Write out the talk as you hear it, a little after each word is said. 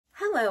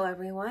Hello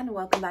everyone,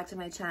 welcome back to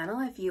my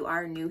channel. If you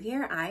are new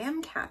here, I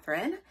am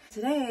Catherine.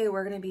 Today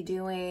we're going to be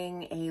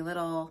doing a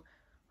little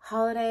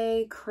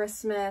holiday,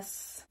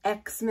 Christmas,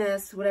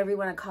 Xmas, whatever you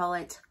want to call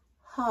it,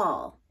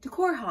 haul,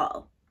 decor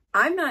haul.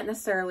 I'm not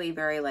necessarily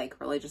very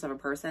religious of a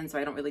person, so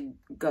I don't really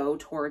go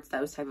towards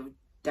those type of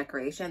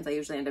decorations. I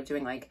usually end up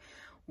doing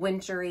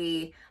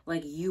wintry,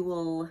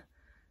 Yule,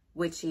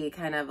 witchy,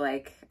 kind of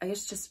I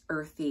guess just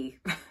earthy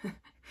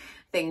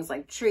things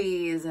like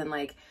trees and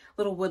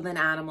little woodland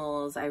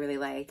animals I really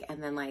like,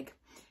 and then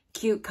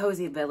cute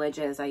cozy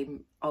villages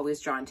I'm always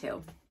drawn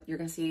to. You're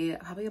gonna see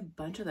probably a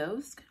bunch of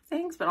those kind of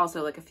things, but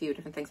also a few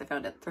different things I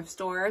found at thrift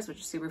stores, which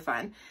is super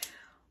fun.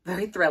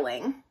 Very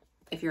thrilling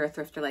if you're a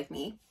thrifter like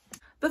me.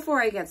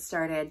 Before I get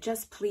started,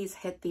 just please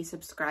hit the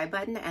subscribe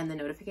button and the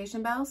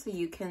notification bell so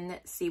you can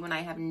see when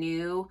I have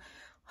new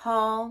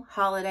haul,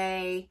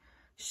 holiday,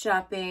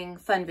 shopping,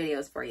 fun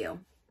videos for you.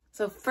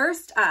 So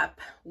first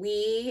up,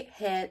 we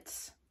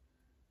hit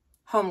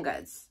home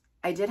goods.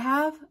 I did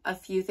have a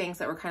few things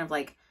that were kind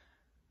of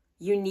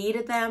you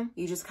needed them,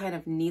 you just kind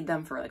of need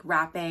them for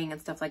wrapping and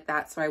stuff like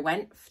that. So I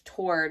went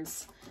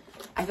towards,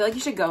 I feel like you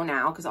should go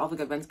now because all the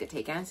good ones get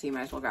taken, so you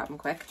might as well grab them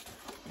quick.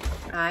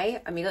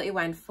 I immediately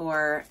went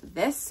for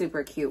this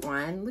super cute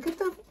one. Look at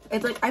the,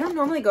 it's I don't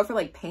normally go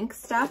for pink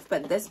stuff,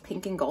 but this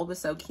pink and gold was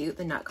so cute,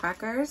 the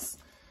nutcrackers.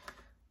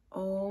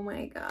 Oh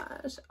my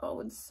gosh. Oh,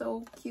 it's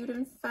so cute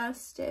and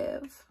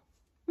festive.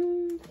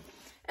 And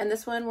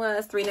this one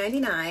was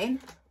 $3.99.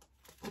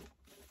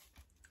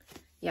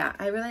 Yeah,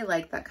 I really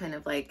like that kind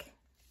of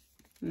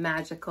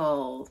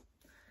magical,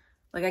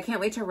 I can't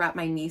wait to wrap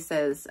my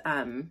niece's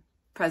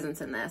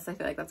presents in this. I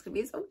feel like that's gonna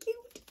be so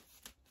cute.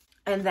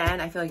 And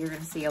then I feel like you're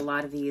gonna see a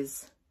lot of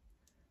these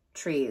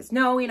trees.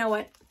 No, you know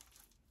what?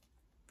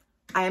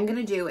 I am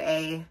gonna do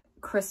a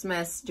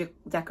Christmas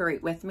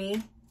decorate with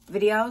me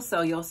video,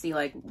 so you'll see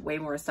way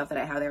more stuff that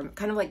I have there. I'm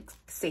kind of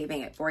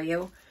saving it for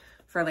you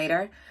for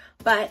later,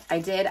 but I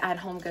did at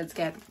Home Goods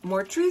get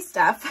more tree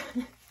stuff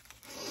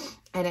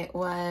and it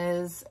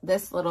was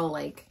this little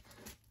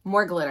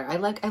more glitter. I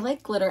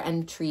like glitter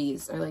and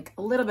trees, or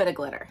a little bit of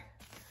glitter.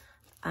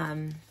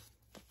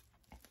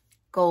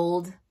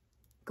 Gold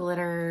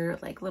glitter,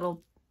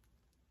 little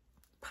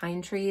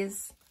pine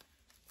trees,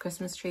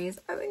 Christmas trees.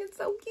 I think it's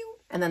so cute.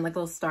 And then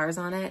little stars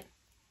on it.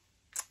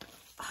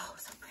 Oh,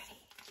 so pretty.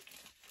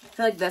 I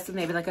feel like this is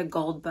maybe a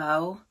gold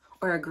bow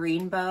or a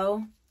green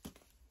bow.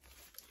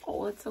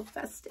 Oh, it's so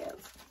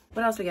festive.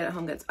 What else we get at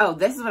Home Goods? Oh,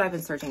 this is what I've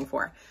been searching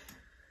for.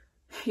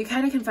 You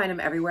kind of can find them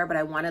everywhere, but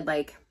I wanted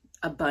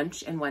a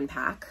bunch in one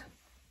pack.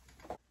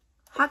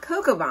 Hot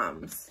cocoa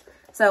bombs.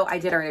 So I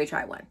did already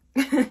try one.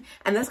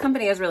 And this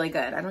company is really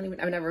good. I've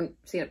never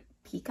seen it.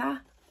 Pica?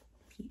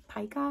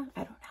 I don't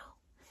know.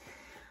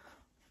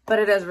 But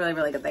it is really,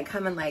 really good. They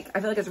come in I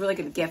feel like it's a really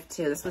good gift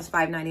too. This was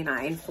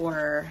 $5.99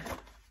 for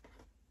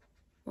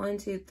 1,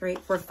 2, 3,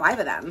 4, 5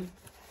 of them.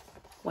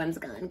 One's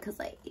gone because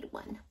I ate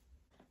one.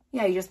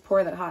 Yeah, you just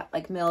pour that hot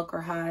milk or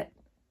hot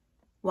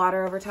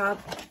water over top.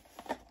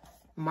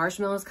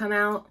 Marshmallows come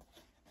out.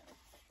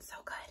 So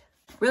good.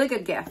 Really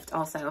good gift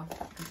also.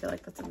 I feel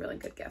like that's a really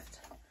good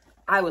gift.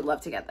 I would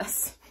love to get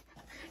this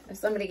if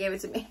somebody gave it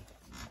to me.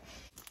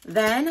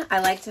 Then I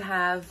like to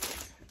have,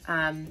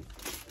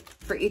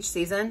 for each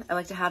season, I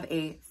like to have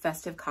a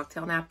festive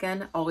cocktail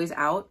napkin always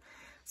out.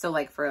 So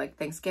for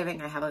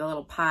Thanksgiving, I have a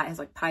little pot, it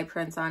has pie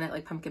prints on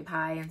it, pumpkin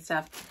pie and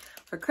stuff.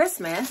 For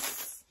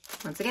Christmas,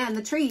 once again,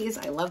 the trees,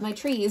 I love my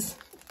trees.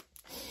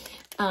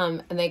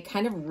 And they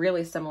kind of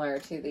really similar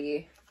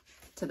to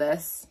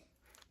this.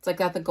 It's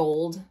got the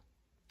gold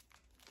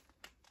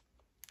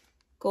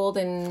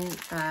and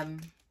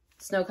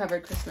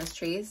snow-covered Christmas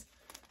trees.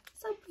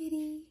 So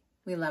pretty.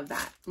 We love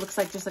that. Looks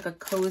just a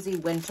cozy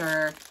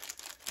winter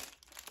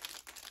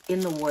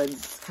in the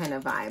woods kind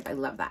of vibe. I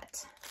love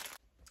that.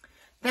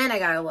 Then I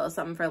got a little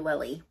something for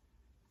Lily.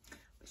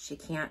 She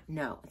can't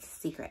know. It's a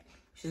secret.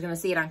 She's going to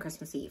see it on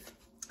Christmas Eve.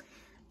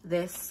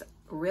 This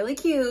really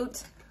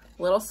cute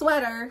little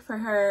sweater for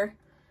her.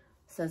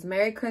 It says,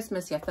 "Merry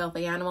Christmas, you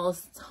filthy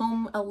animals." It's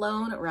Home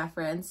Alone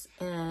reference,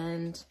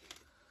 and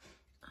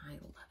I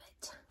love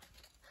it.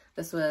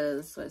 This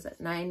was, what is it,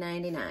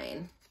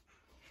 $9.99.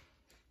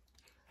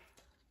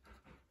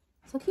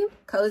 So cute.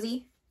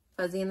 Cozy.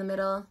 Fuzzy in the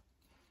middle.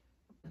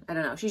 I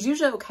don't know. She's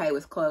usually okay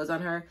with clothes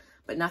on her,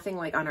 but nothing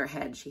on her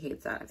head. She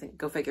hates that. I think,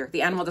 go figure.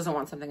 The animal doesn't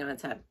want something on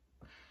its head.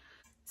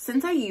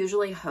 Since I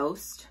usually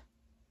host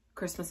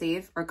Christmas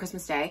Eve or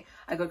Christmas Day,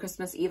 I go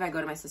Christmas Eve, I go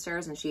to my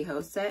sister's and she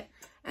hosts it.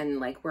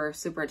 And we're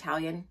super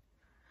Italian.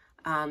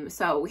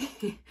 So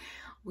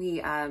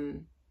we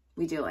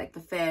do the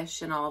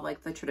fish and all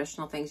the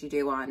traditional things you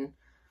do on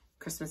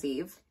Christmas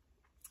Eve.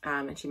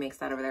 And she makes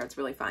that over there. It's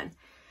really fun.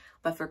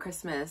 But for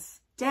Christmas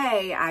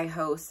Day, I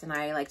host and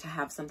I like to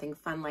have something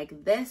fun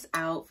like this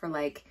out for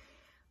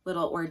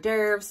little hors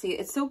d'oeuvres. See,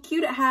 it's so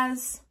cute. It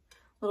has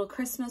little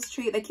Christmas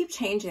tree. They keep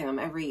changing them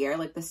every year.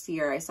 This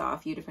year I saw a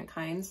few different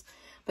kinds,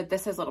 but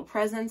this has little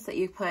presents that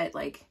you put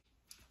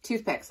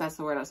toothpicks. That's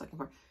the word I was looking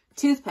for.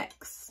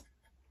 Toothpicks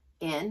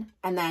in,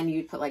 and then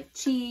you put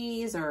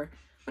cheese or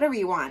whatever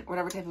you want,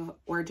 whatever type of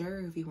hors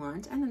d'oeuvre you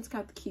want. And then it's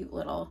got the cute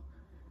little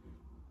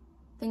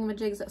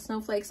thingamajigs, that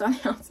snowflakes on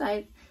the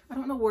outside. I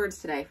don't know words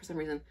today for some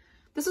reason.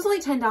 This was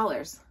only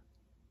 $10.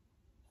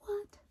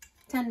 What?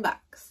 10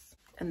 bucks.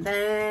 And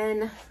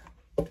then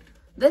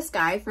this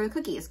guy for the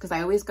cookies, because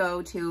I always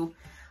go to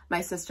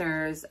my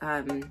sister's,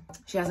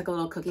 she has like a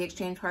little cookie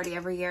exchange party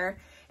every year,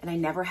 and I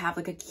never have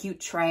like a cute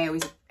tray. I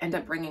always end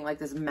up bringing like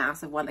this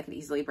massive one that could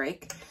easily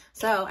break.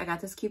 So I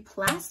got this cute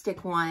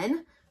plastic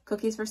one,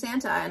 cookies for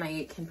Santa, and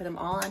I can put them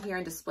all on here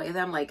and display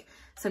them. Like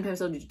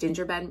sometimes I'll do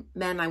gingerbread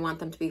men. I want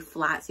them to be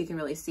flat so you can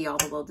really see all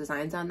the little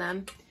designs on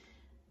them.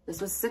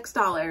 This was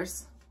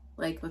 $6.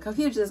 Like, look how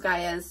huge this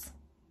guy is.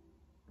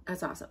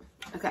 That's awesome.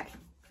 Okay.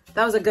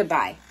 That was a good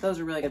buy. That was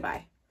a really good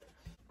buy.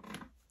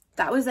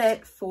 That was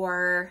it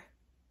for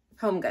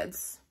home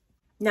goods.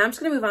 Now I'm just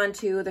gonna move on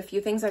to the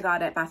few things I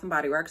got at Bath &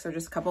 Body Works. So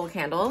just a couple of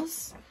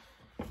candles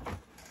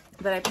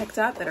that I picked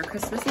up that are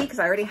Christmassy, because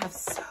I already have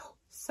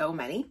so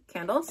many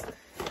candles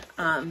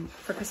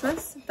for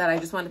Christmas that I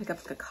just wanted to pick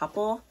up like a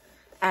couple.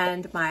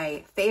 And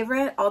my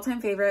favorite,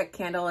 all-time favorite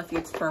candle, if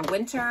it's for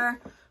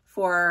winter,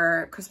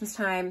 for Christmas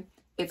time,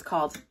 it's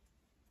called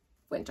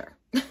Winter.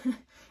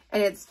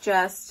 And it's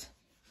just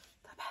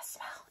the best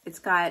smell. It's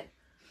got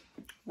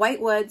white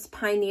woods,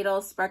 pine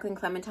needles, sparkling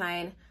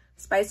clementine,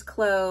 spiced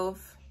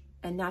clove,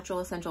 and natural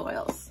essential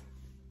oils.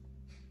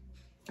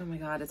 Oh my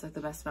God, it's like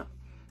the best smell.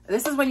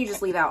 This is when you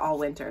just leave out all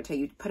winter too.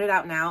 You put it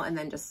out now and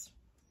then just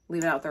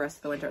leave it out the rest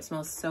of the winter. It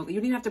smells so good. You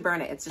don't even have to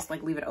burn it. It's just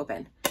like leave it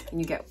open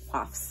and you get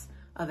wafts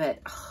of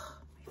it. Oh,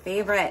 my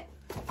favorite.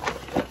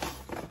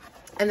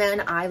 And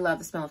then I love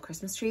the smell of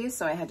Christmas trees.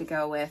 So I had to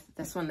go with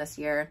this one this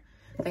year.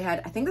 They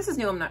had, I think this is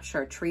new, I'm not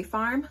sure, Tree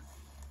Farm.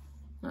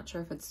 Not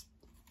sure if it's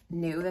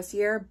new this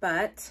year,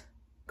 but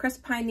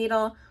crisp pine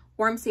needle,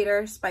 warm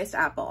cedar, spiced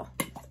apple.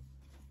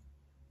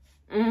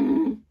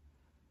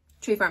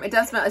 Tree Farm. It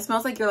does smell, it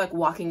smells like you're like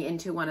walking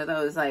into one of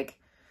those, like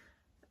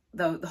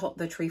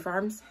the tree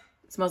farms.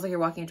 It smells like you're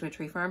walking into a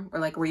tree farm, or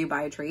like where you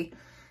buy a tree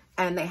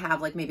and they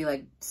have like maybe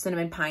like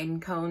cinnamon pine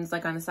cones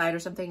like on the side or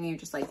something. And you're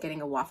just like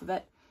getting a whiff of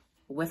it.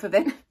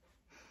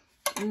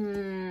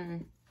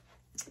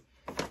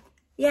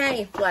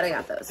 Yay, glad I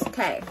got those.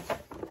 Okay,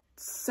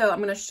 so I'm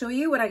gonna show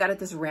you what I got at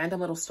this random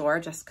little store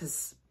just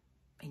because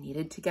I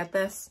needed to get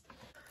this.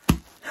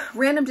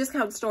 Random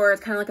discount store.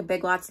 It's kind of like a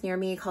Big Lots near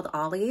me called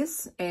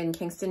Ollie's in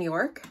Kingston, New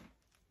York.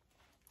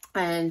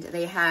 And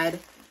they had,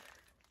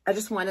 I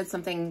just wanted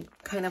something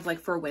kind of like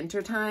for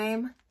winter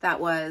time that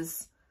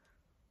was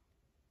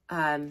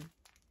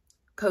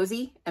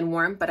cozy and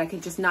warm, but I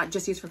could just not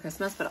just use for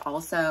Christmas, but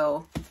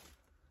also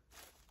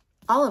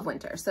all of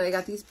winter. So I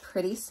got these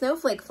pretty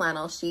snowflake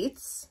flannel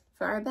sheets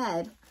for our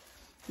bed.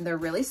 And they're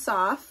really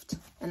soft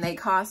and they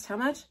cost how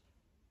much?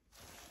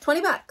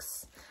 20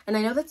 bucks. And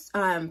I know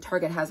that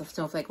Target has a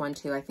snowflake one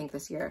too. I think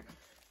this year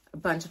a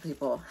bunch of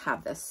people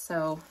have this.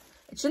 So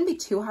it shouldn't be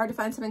too hard to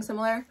find something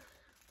similar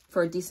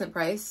for a decent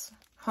price.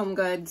 Home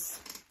Goods,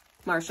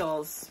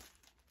 Marshalls,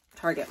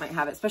 Target might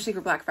have it, especially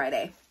for Black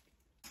Friday.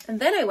 And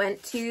then I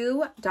went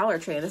to Dollar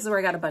Tree. And this is where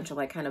I got a bunch of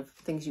like kind of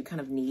things you kind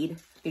of need.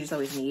 You just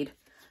always need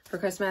for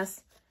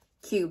Christmas.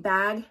 Cute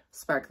bag,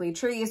 sparkly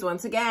trees.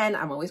 Once again,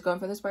 I'm always going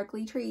for the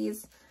sparkly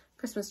trees,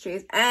 Christmas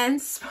trees,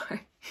 and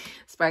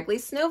sparkly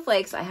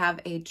snowflakes. I have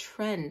a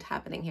trend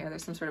happening here.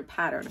 There's some sort of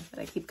pattern that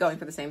I keep going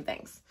for the same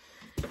things.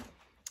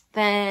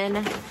 Then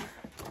I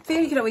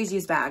figure you could always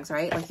use bags,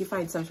 right? Like you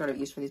find some sort of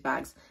use for these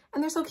bags.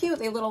 And they're so cute.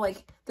 They little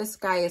like, this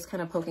guy is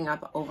kind of poking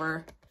up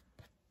over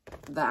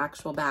the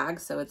actual bag.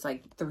 So it's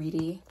like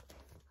 3D.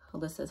 Oh,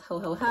 this says ho,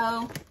 ho,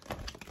 ho.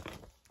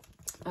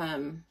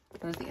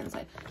 Where's the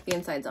inside? The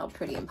inside's all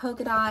pretty and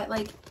polka dot.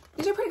 Like,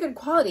 these are pretty good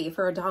quality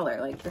for $1.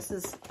 Like,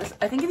 this,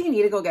 I think if you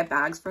need to go get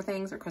bags for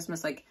things or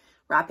Christmas, like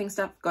wrapping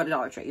stuff, go to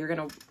Dollar Tree. You're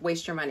going to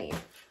waste your money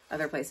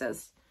other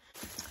places.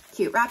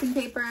 Cute wrapping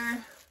paper,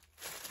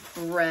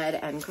 red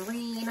and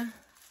green.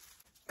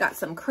 Got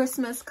some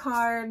Christmas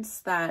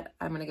cards that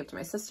I'm going to give to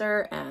my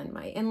sister and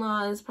my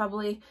in-laws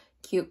probably.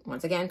 Cute,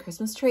 once again,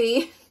 Christmas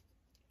tree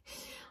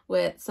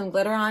with some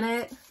glitter on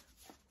it.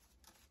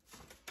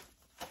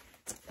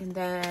 And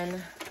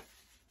then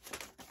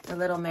a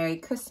little Merry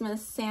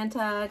Christmas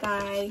Santa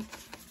guy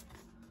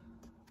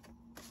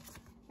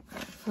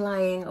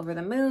flying over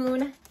the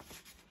moon.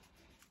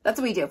 That's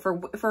what we do.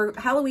 For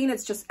Halloween,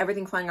 it's just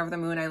everything flying over the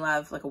moon. I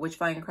love like a witch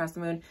flying across the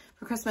moon.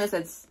 For Christmas,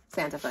 it's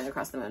Santa flying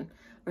across the moon.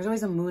 There's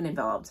always a moon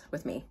involved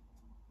with me.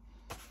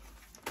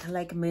 I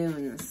like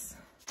moons.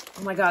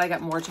 Oh my God, I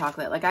got more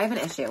chocolate. Like I have an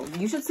issue.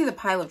 You should see the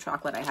pile of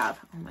chocolate I have.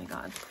 Oh my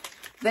God.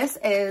 This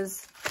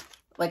is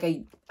like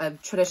a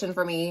tradition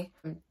for me.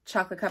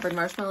 Chocolate covered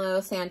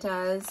marshmallow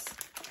Santas.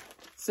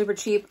 Super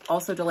cheap,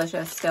 also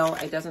delicious still.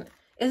 Is it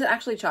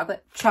actually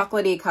chocolate?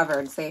 Chocolatey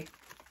covered, see?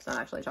 It's not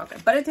actually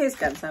chocolate, but it tastes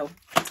good, so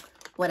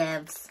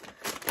whatevs.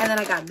 And then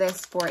I got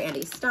this for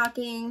Andy's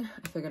stocking.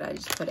 I figured I'd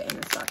just put it in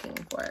the stocking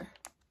for,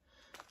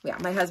 yeah,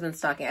 my husband's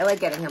stocking. I like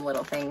getting him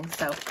little things,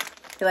 so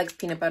he likes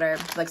peanut butter,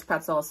 he likes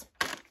pretzels.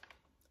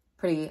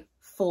 Pretty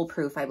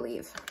foolproof, I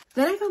believe.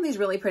 Then I found these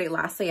really pretty,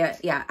 lastly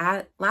at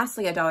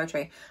Dollar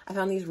Tree. I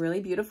found these really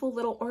beautiful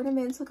little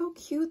ornaments. Look how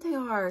cute they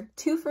are.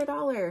 2 for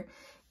 $1.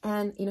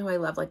 And you know, I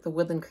love like the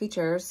woodland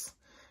creatures,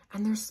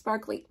 and they're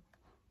sparkly,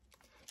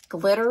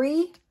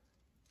 glittery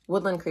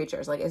woodland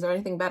creatures. Like, is there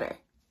anything better?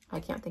 I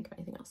can't think of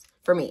anything else.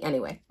 For me,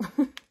 anyway.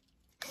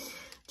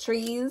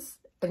 Trees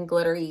and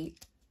glittery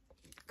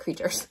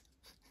creatures.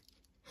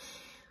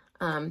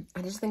 I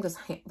just think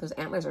those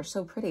antlers are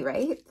so pretty,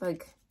 right?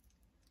 Like,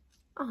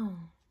 oh,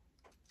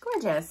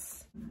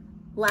 gorgeous.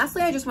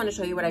 Lastly, I just want to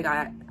show you what I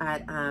got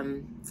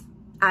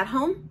at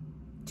home.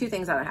 2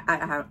 things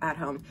at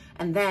home,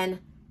 and then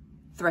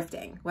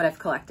thrifting, what I've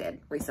collected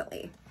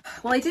recently.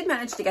 Well, I did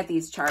manage to get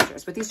these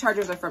chargers, but these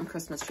chargers are from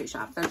Christmas Tree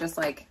Shop. They're just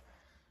like,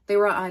 they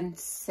were on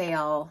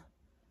sale,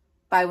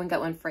 buy one, get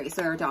one free.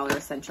 So they're $1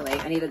 essentially.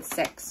 I needed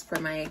 6 for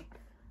my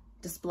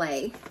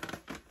display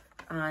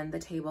on the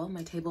table,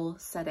 my table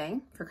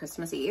setting for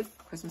Christmas Eve,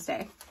 Christmas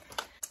Day.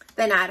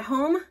 Then at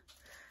home,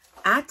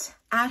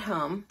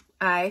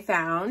 I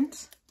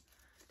found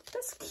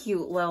this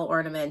cute little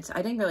ornament.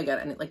 I didn't really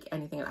get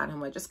anything at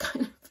home. I just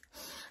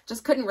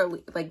couldn't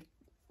really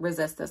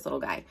resist this little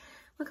guy.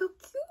 Look how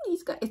cute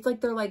he's got. It's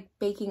like they're like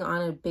baking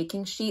on a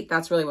baking sheet.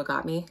 That's really what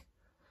got me.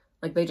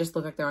 Like, they just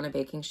look like they're on a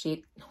baking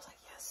sheet. And I was like,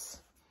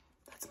 yes,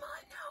 that's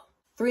mine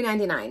now.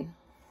 $3.99.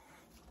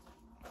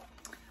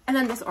 And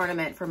then this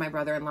ornament for my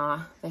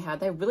brother-in-law. They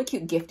have really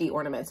cute gifty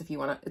ornaments if you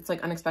want to. It's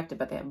like unexpected,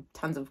 but they have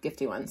tons of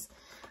gifty ones.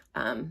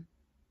 Little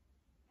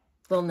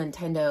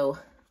Nintendo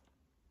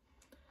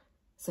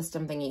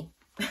system thingy.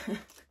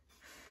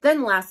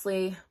 Then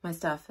lastly, my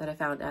stuff that I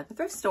found at the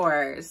thrift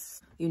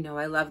stores. You know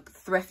I love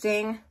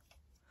thrifting.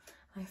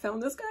 I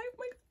found this guy. Oh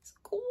my God, he's so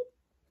cool.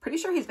 Pretty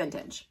sure he's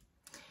vintage.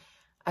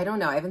 I don't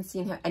know. I haven't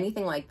seen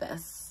anything like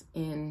this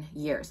in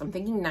years. I'm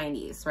thinking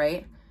 90s,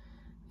 right?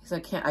 So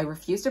I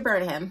refuse to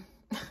burn him.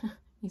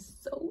 He's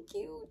so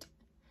cute.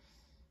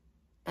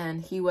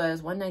 And he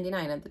was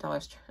 $1.99 at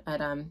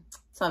the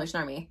Salvation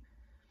Army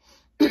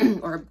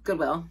or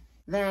Goodwill.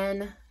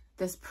 Then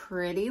this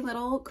pretty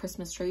little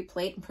Christmas tree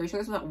plate. I'm pretty sure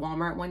this was at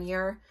Walmart one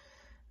year,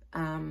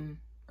 or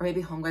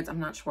maybe Home Goods. I'm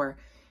not sure,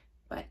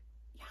 but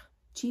yeah,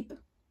 cheap,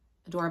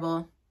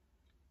 adorable.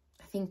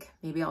 I think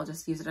maybe I'll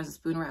just use it as a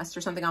spoon rest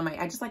or something on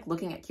I just like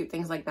looking at cute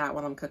things like that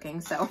while I'm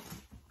cooking. So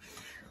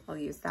I'll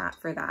use that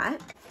for that.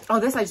 Oh,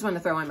 this I just wanted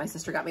to throw in. My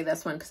sister got me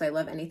this one because I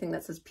love anything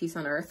that says peace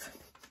on earth.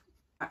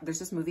 There's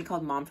this movie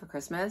called Mom for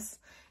Christmas.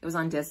 It was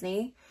on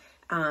Disney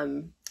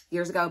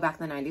years ago, back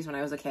in the 90s when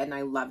I was a kid, and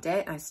I loved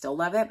it. And I still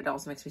love it, but it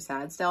also makes me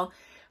sad still.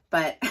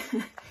 But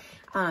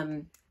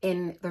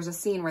there's a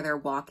scene where they're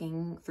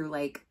walking through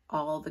like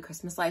all the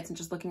Christmas lights and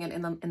just looking at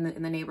in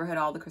the neighborhood,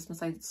 all the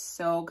Christmas lights. It's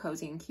so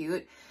cozy and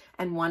cute.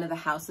 And one of the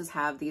houses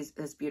have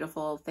this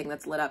beautiful thing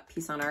that's lit up,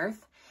 peace on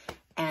earth.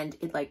 And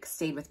it like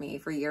stayed with me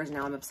for years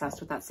now. I'm obsessed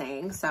with that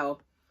saying. So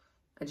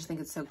I just think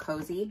it's so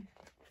cozy.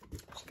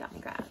 She got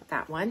me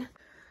that one.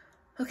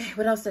 Okay,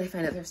 what else did I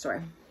find at the thrift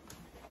store?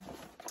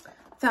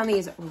 Found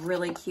these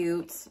really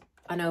cute,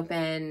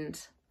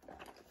 unopened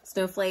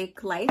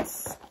snowflake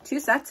lights. 2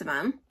 sets of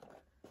them.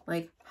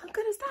 Like, how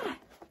good is that?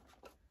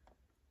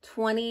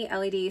 20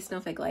 LED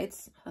snowflake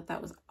lights. I thought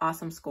that was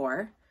awesome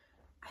score.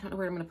 I don't know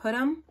where I'm going to put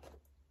them.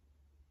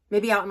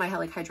 Maybe out in my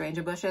like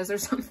hydrangea bushes or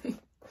something.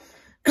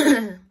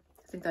 I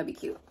think that'd be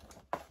cute.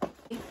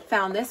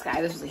 Found this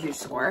guy. This was a huge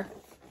score.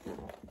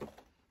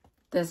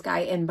 This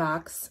guy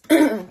inbox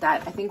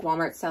that I think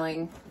Walmart's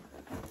selling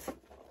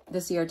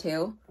this year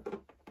too.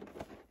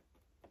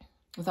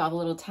 With all the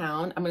little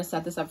town. I'm going to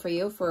set this up for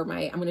you for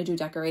I'm going to do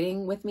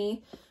decorating with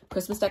me,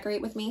 Christmas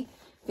decorate with me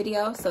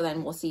video. So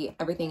then we'll see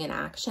everything in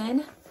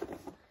action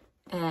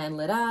and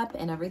lit up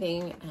and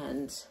everything.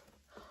 And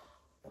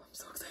I'm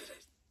so excited.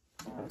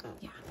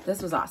 Yeah,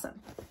 this was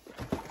awesome.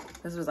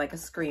 This was like a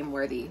scream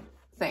worthy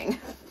thing.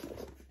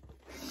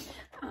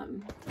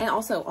 And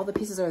also all the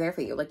pieces are there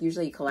for you. Like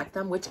usually you collect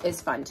them, which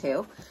is fun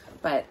too,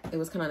 but it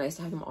was kind of nice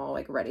to have them all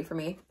like ready for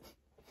me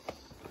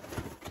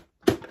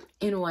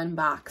in one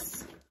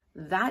box.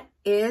 That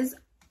is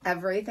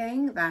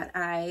everything that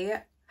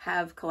I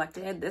have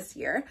collected this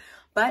year,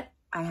 but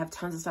I have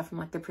tons of stuff from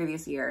like the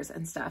previous years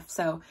and stuff.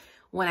 So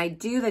when I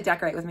do the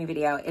decorate with me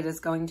video, it is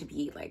going to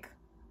be like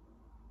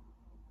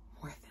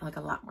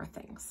a lot more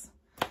things.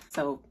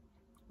 So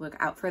look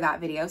out for that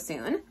video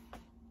soon.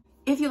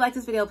 If you like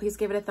this video, please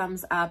give it a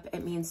thumbs up.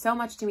 It means so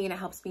much to me and it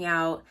helps me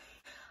out.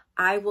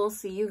 I will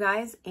see you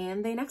guys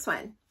in the next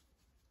one.